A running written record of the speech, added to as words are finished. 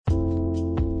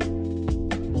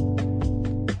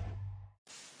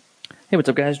Hey, what's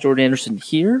up, guys? Jordan Anderson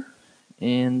here,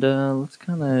 and let's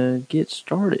kind of get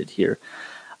started here.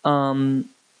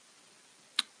 Um,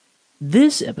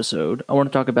 this episode, I want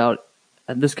to talk about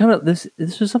this.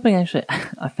 This was something actually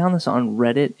I found this on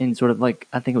Reddit and sort of like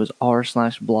I think it was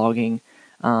r/blogging.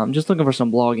 Just looking for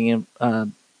some blogging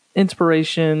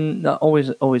inspiration.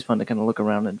 Always fun to kind of look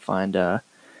around and find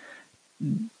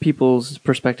people's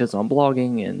perspectives on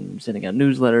blogging and sending out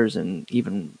newsletters and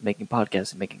even making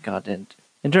podcasts and making content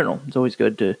in general. It's always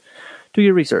good to do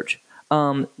your research.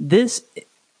 This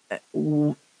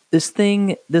one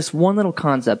little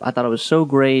concept, I thought it was so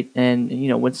great. And,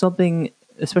 when something,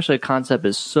 especially a concept,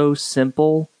 is so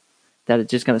simple that it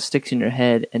just kind of sticks in your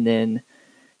head and then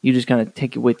you just kind of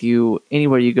take it with you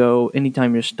anywhere you go,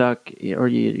 anytime you're stuck or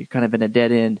you're kind of in a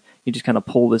dead end, you just kind of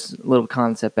pull this little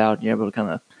concept out and you're able to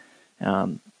kind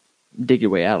of dig your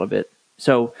way out of it.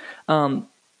 So,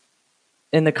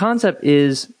 and the concept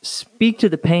is speak to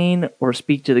the pain or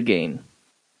speak to the gain.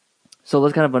 So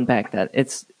let's kind of unpack that.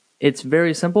 It's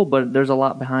very simple, but there's a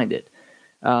lot behind it.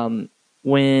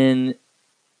 When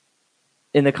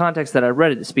in the context that I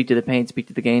read it, speak to the pain, speak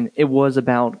to the gain, it was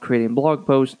about creating blog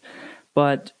posts,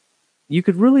 but you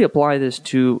could really apply this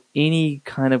to any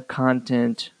kind of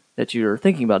content that you're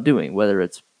thinking about doing, whether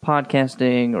it's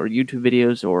podcasting or YouTube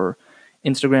videos or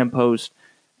Instagram posts.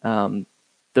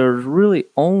 There's really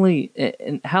only,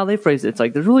 and how they phrase it, it's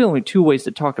like there's really only two ways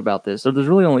to talk about this. So there's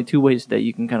really only two ways that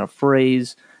you can kind of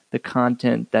phrase the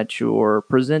content that you're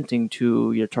presenting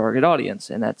to your target audience,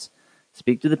 and that's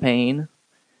speak to the pain.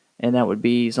 And that would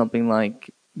be something like,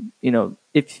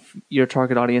 if your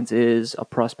target audience is a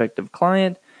prospective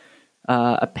client,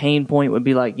 a pain point would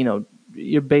be like,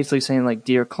 you're basically saying like,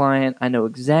 dear client, I know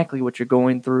exactly what you're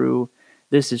going through.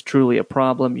 This is truly a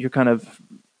problem.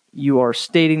 You are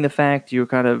stating the fact, you're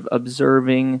kind of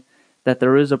observing that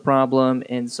there is a problem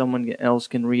and someone else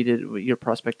can read it, your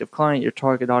prospective client, your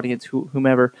target audience,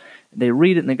 whomever, they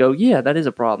read it and they go, yeah, that is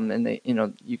a problem. And they,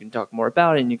 you can talk more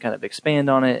about it and you kind of expand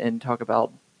on it and talk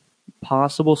about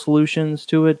possible solutions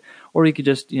to it, or you could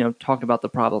just, talk about the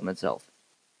problem itself.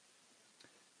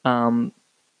 So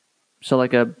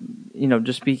like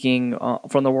just speaking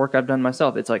from the work I've done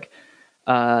myself, it's like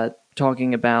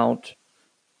talking about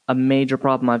a major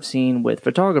problem I've seen with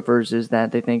photographers is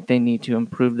that they think they need to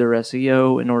improve their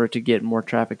SEO in order to get more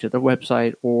traffic to their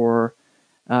website or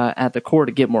at the core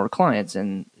to get more clients.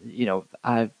 And,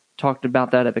 I've talked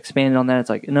about that. I've expanded on that. It's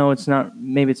like, no, it's not.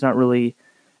 Maybe it's not really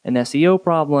an SEO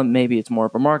problem. Maybe it's more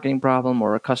of a marketing problem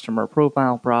or a customer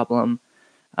profile problem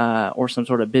or some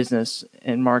sort of business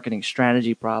and marketing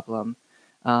strategy problem.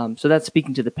 So that's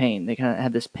speaking to the pain. They kind of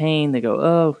have this pain. They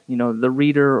go, the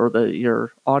reader or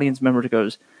your audience member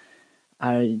goes,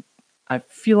 I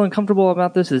feel uncomfortable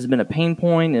about this. This has been a pain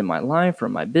point in my life or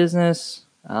my business,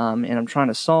 and I'm trying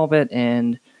to solve it.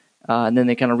 And then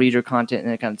they kind of read your content,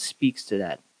 and it kind of speaks to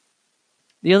that.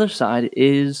 The other side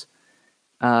is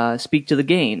speak to the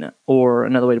gain, or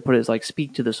another way to put it is like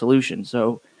speak to the solution.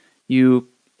 So you,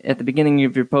 at the beginning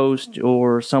of your post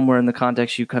or somewhere in the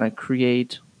context, you kind of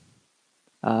create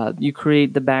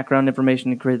the background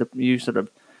information.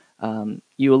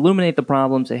 You illuminate the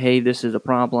problem. Say, hey, this is a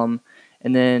problem.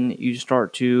 And then you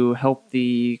start to help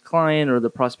the client or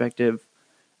the prospective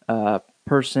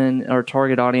person or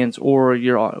target audience or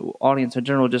your audience in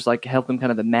general, just like help them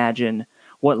kind of imagine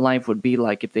what life would be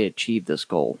like if they achieved this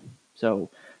goal.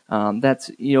 So that's,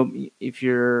 if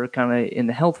you're kind of in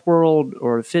the health world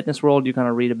or the fitness world, you kind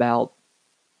of read about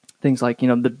things like,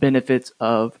 the benefits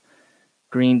of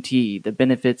green tea, the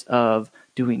benefits of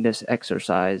doing this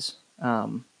exercise.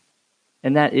 And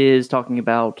that is talking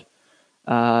about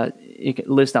it can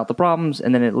list out the problems,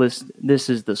 and then it lists this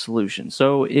is the solution.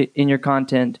 So in your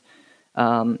content,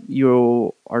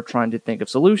 you are trying to think of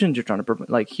solutions. You're trying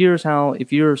to here's how,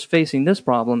 if you're facing this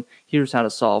problem, here's how to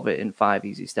solve it in 5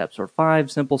 easy steps or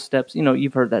 5 simple steps.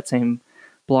 You've heard that same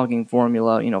blogging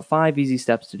formula. 5 easy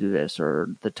steps to do this,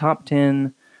 or the top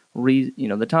 10 ways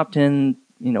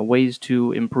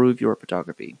to improve your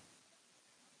photography.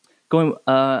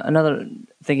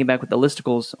 Thinking back with the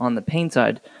listicles on the pain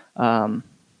side, I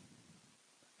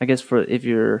guess for if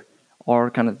you are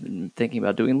kind of thinking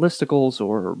about doing listicles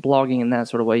or blogging in that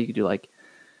sort of way, you could do like,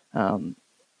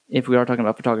 if we are talking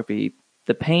about photography,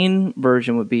 the pain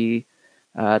version would be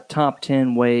top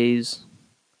 10 ways.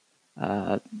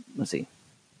 Let's see.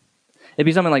 It'd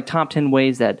be something like top 10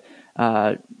 ways that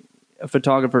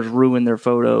photographers ruin their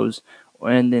photos.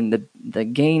 And then the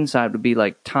gain side would be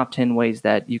like top 10 ways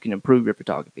that you can improve your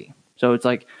photography. So it's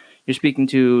like you're speaking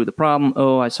to the problem,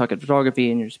 oh, I suck at photography,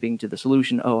 and you're speaking to the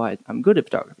solution, oh, I'm good at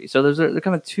photography. So there are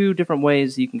kind of 2 different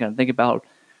ways you can kind of think about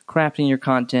crafting your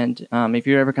content. If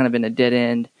you're ever kind of in a dead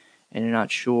end and you're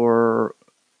not sure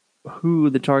who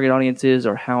the target audience is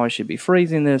or how I should be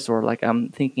phrasing this, or like I'm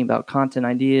thinking about content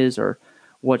ideas or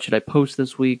what should I post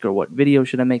this week or what video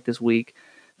should I make this week,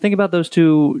 think about those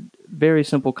two very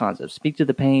simple concepts. Speak to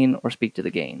the pain or speak to the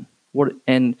gain.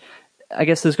 And I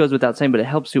guess this goes without saying, but it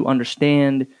helps you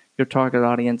understand your target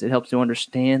audience. It helps you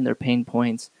understand their pain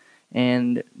points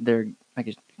and their, I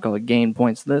guess you call it gain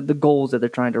points, the goals that they're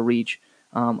trying to reach.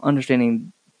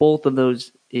 Understanding both of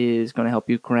those is going to help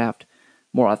you craft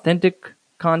more authentic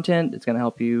content. It's going to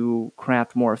help you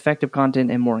craft more effective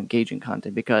content and more engaging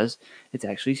content because it's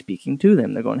actually speaking to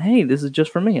them. They're going, hey, this is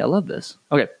just for me. I love this.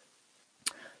 Okay.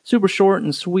 Super short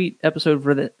and sweet episode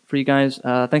for you guys.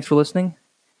 Thanks for listening.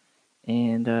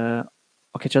 And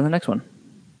I'll catch you on the next one.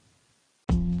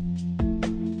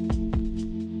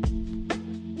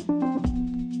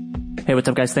 Hey, what's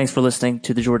up, guys? Thanks for listening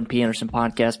to the Jordan P. Anderson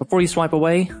podcast. Before you swipe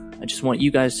away, I just want you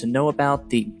guys to know about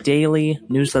the daily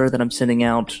newsletter that I'm sending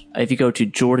out. If you go to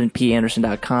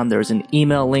jordanpanderson.com, there's an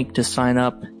email link to sign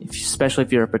up, especially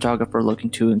if you're a photographer looking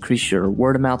to increase your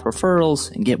word-of-mouth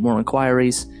referrals and get more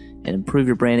inquiries and improve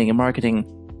your branding and marketing.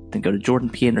 Then go to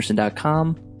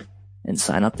jordanpanderson.com and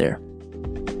sign up there.